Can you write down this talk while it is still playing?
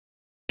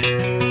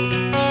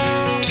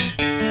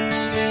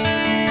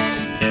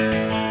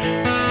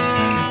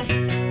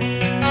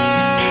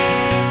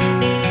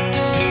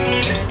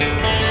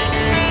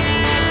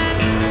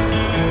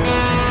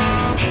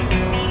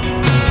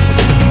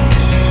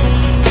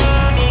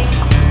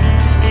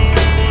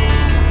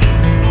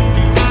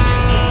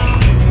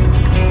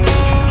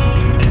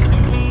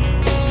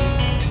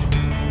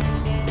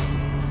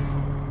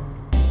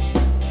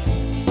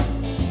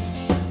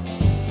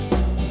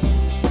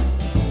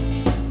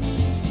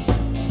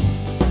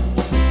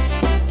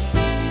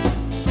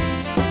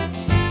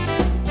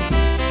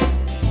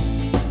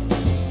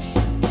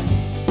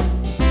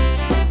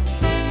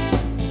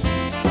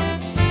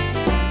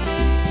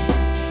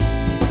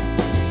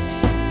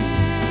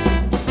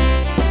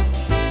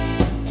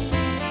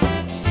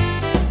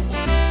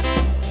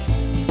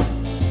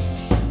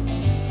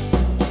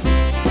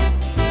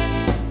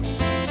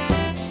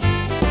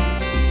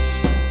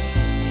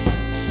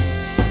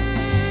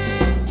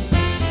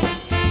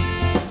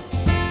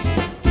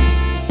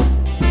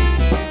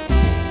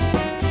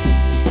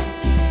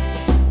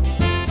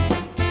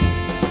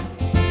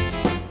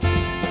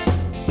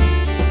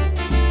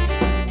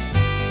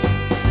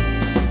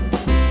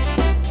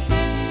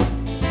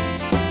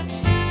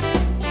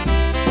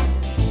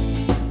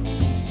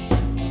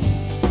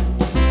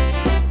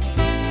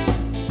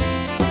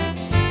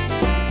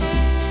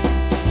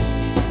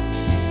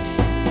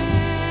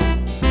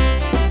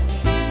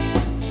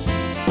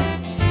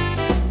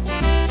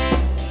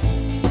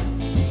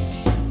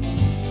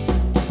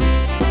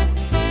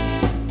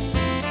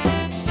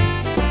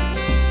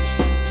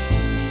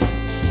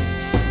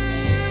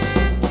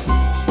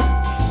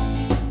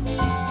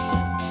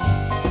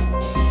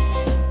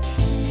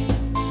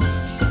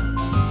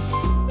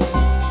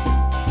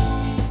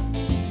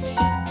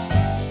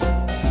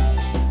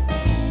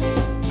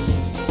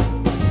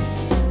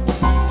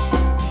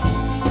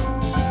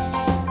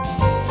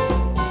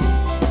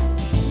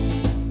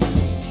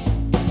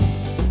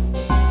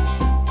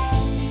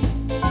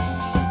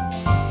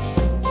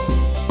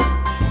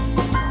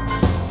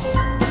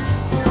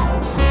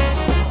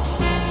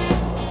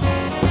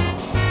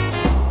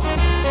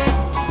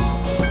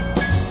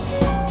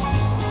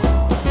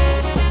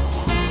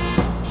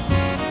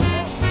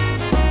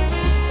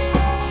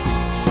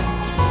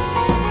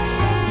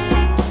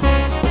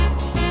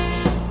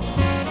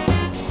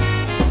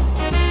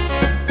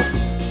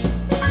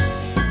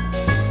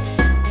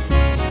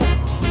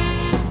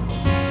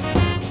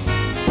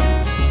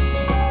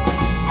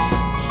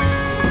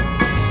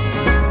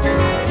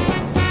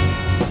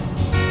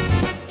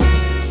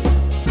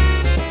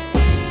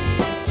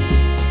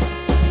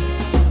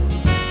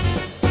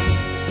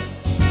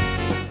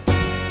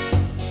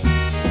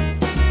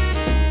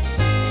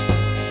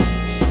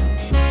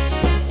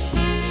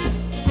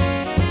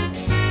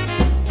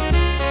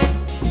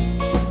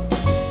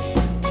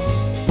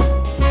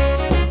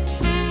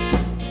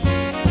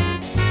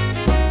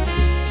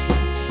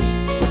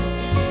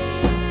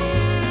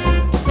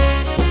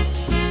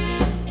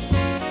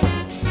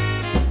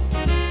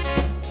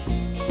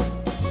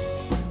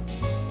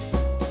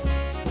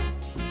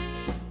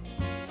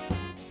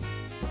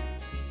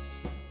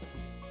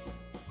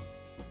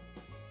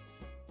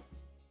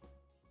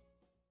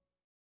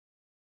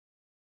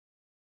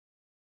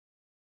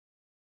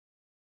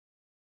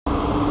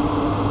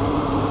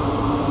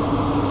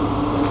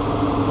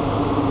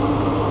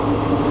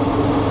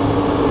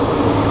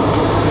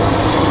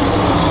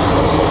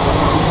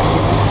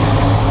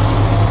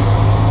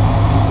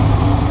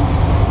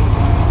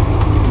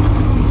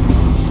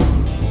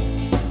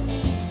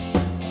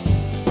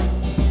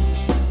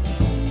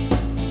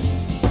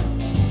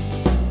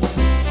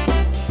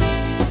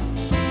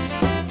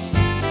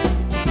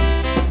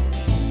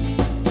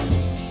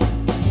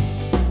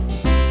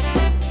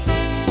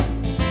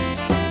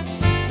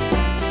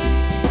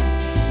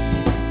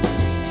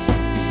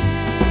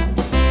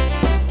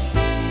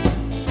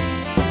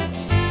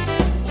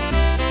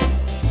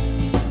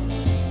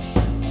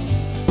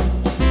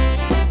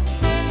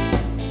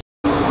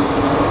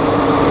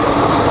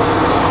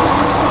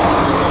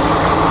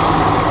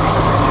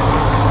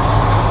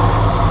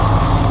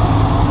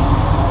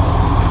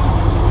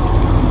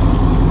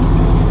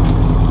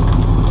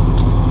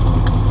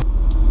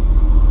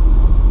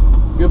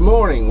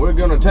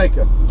going to take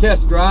a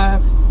test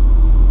drive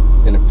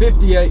in a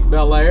 58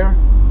 Bel Air.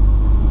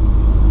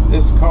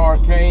 This car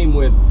came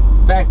with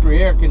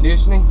factory air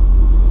conditioning,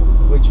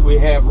 which we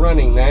have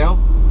running now.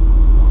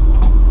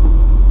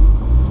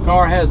 This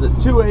car has a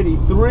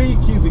 283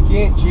 cubic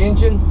inch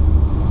engine,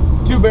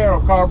 2-barrel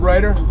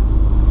carburetor,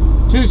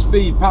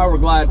 2-speed power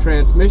glide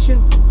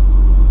transmission,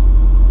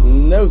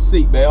 no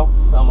seat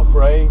belts, I'm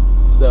afraid,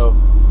 so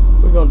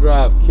we're going to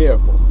drive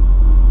careful.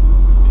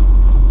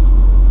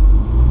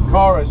 The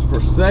car is for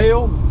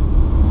sale.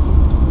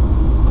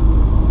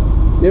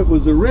 It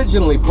was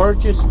originally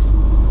purchased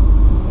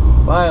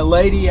by a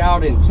lady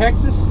out in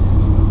Texas,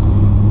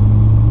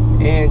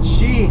 and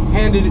she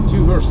handed it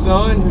to her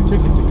son, who took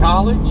it to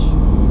college,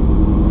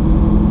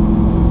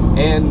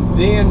 and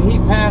then he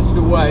passed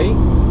away,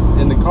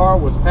 and the car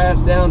was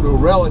passed down to a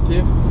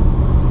relative,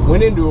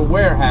 went into a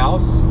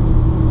warehouse,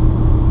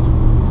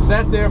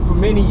 sat there for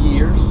many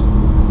years,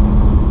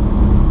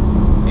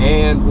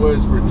 and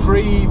was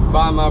retrieved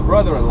by my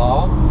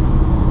brother-in-law.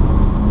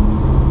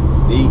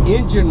 The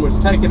engine was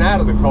taken out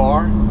of the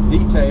car,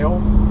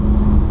 detailed,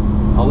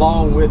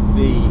 along with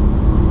the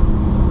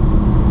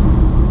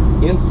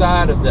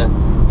inside of the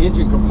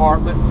engine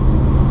compartment.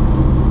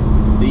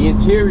 The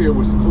interior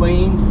was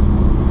cleaned.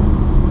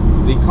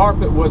 The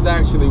carpet was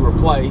actually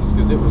replaced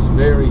because it was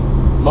very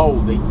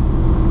moldy.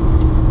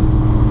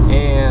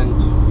 And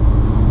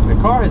the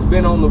car has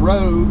been on the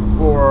road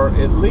for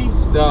at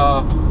least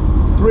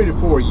 3 to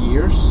 4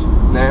 years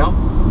now.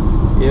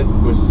 It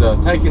was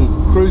taken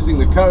cruising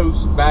the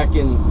coast back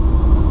in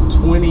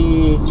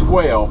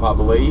 2012, I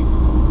believe.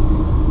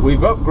 We've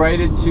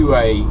upgraded to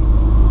a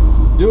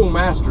dual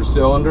master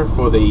cylinder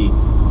for the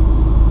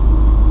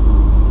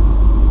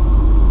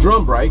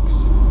drum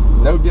brakes.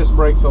 No disc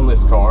brakes on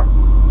this car.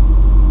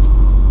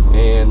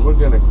 And we're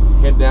going to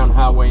head down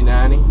Highway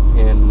 90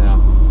 and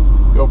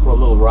go for a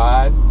little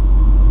ride.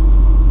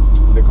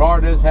 The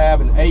car does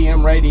have an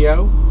AM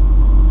radio.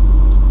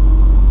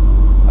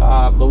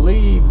 I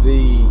believe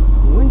the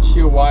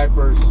windshield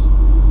wipers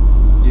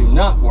do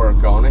not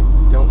work on it.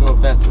 Don't know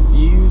if that's a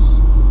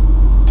fuse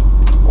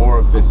or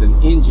if it's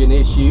an engine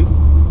issue.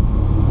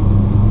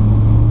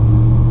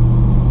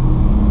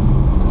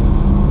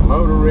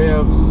 Motor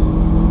revs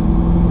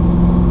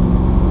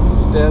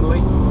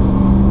steadily.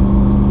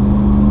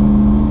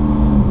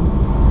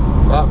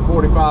 About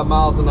 45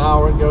 miles an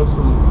hour. It goes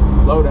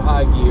from low to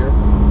high gear.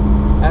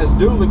 Has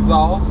dual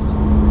exhaust.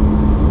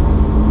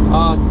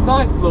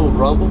 Nice little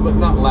rumble, but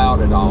not loud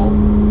at all.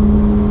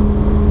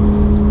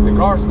 The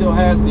car still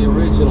has the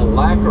original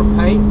lacquer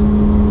paint.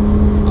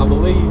 I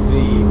believe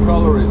the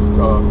color is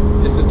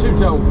it's a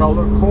two-tone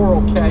color,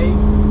 Coral K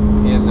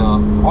and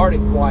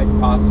Arctic White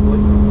possibly.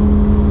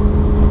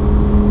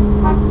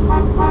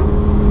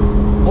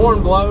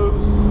 Horn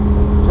blows,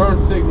 turn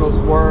signals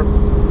work,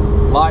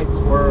 lights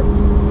work,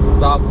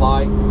 stop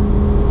lights.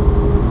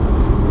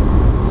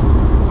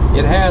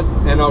 It has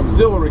an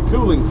auxiliary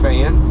cooling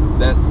fan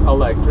that's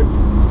electric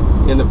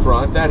in the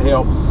front. That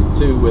helps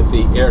too with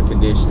the air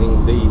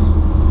conditioning. These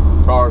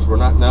cars were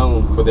not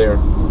known for their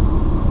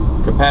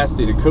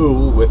capacity to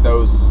cool with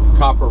those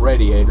copper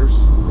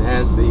radiators. It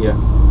has the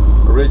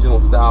original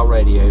style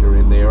radiator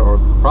in there, or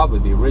probably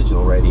the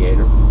original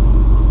radiator.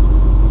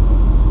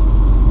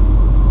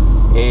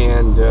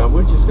 And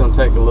we're just going to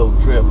take a little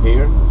trip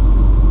here.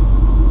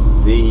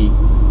 The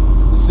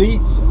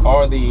seats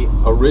are the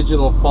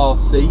original cloth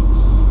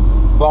seats,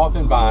 cloth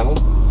and vinyl.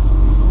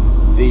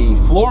 The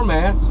floor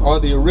mats are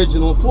the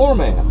original floor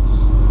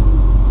mats.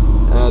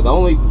 The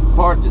only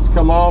part that's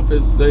come off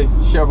is the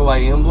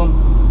Chevrolet emblem.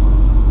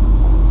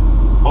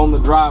 On the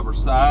driver's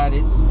side,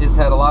 it's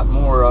had a lot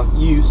more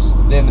use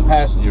than the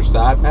passenger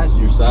side.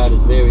 Passenger side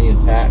is very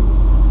intact.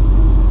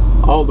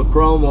 All the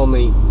chrome on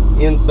the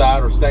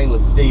inside, or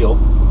stainless steel,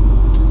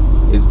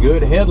 is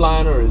good.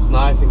 Headliner is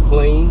nice and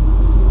clean.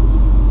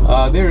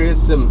 There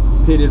is some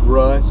pitted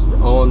rust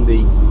on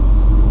the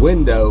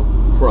window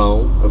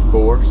chrome, of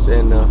course,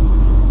 and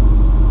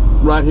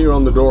right here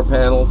on the door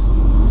panels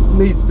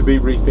needs to be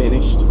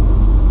refinished.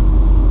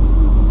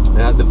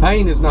 The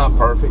paint is not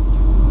perfect.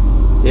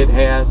 It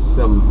has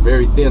some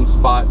very thin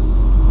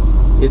spots.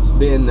 It's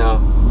been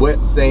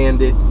wet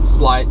sanded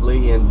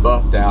slightly and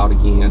buffed out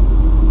again,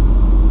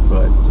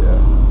 but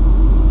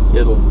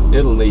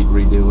it'll need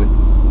redoing.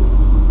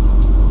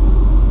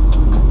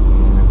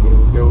 And here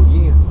we go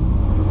again.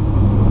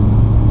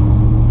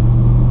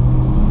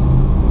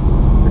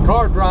 The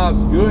car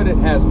drives good. It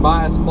has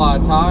bias ply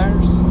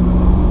tires,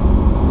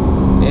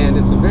 and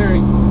it's a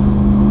very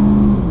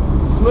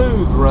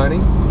smooth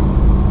running,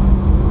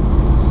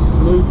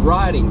 smooth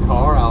riding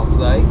car, I'll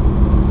say.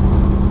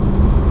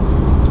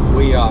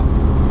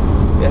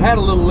 It had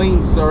a little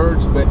lean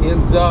surge, but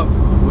ends up,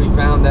 we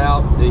found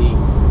out the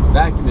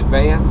vacuum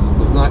advance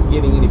was not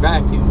getting any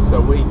vacuum,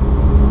 so we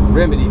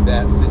remedied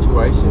that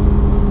situation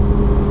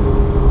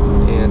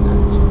and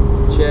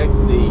checked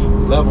the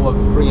level of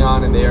the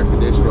Freon in the air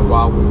conditioner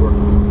while we were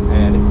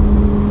at it.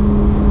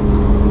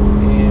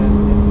 And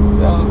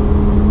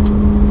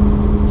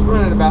it's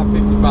running about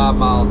 55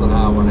 miles an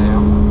hour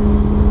now.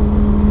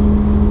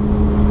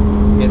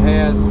 It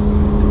has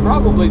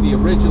probably the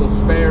original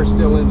spare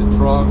still in the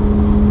trunk,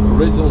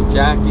 original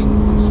jacking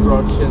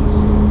instructions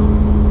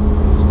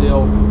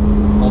still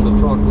on the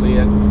trunk lid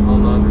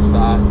on the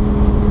underside,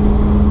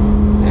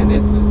 and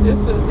it's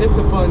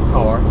a fun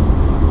car.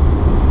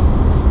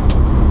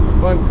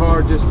 Fun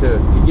car just to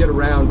get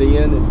around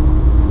in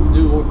and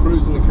do a little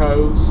cruising the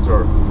coast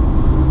or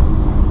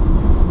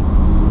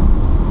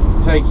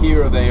take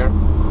here or there.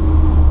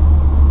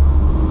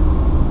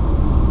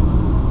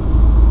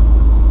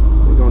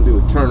 We're going to do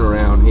a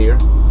turnaround here.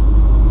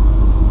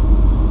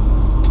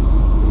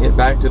 Head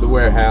back to the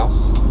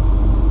warehouse.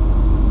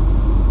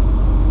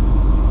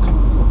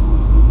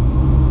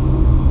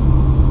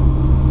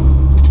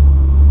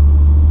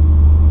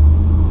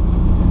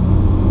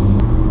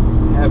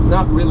 Have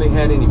not really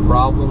had any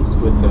problems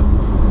with the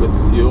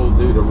fuel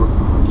due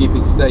to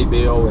keeping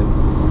stable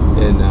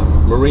and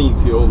marine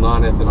fuel,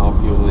 non-ethanol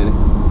fuel in it.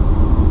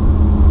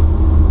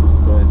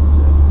 But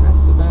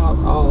that's about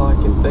all I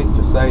can think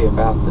to say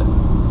about the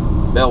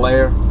Bel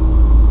Air.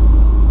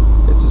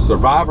 It's a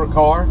survivor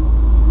car.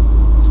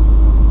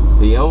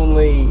 The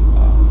only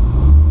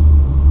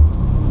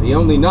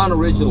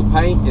non-original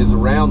paint is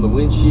around the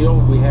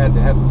windshield. We had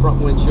to have the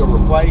front windshield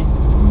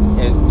replaced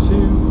and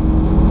 2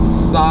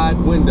 side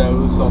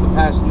windows on the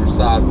passenger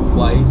side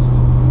replaced,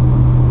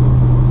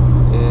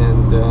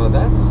 and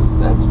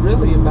that's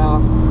really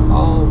about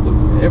all.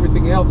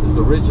 Everything else is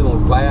original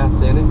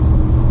glass in it,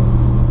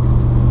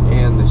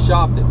 and the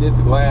shop that did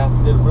the glass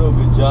did a real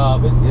good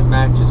job. It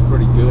matches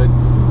pretty good.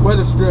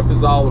 Weather strip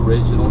is all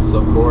original, so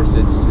of course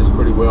it's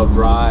pretty well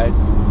dried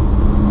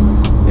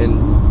and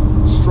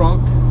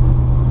shrunk.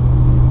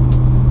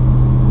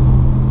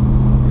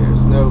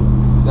 There's no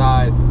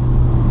side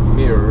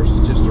mirrors,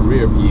 just a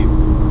rear view.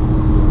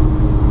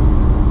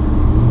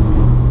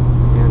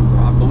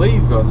 I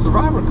believe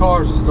survivor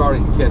cars are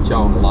starting to catch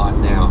on a lot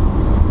now.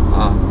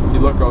 If you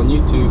look on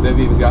YouTube, they've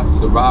even got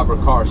survivor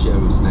car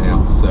shows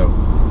now, so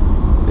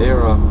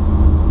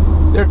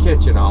they're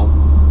catching on,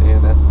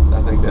 and I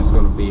think that's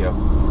going to be a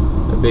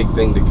big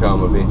thing to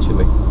come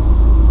eventually.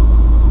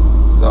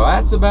 So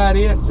that's about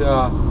it.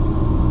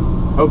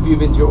 Hope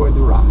you've enjoyed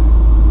the ride.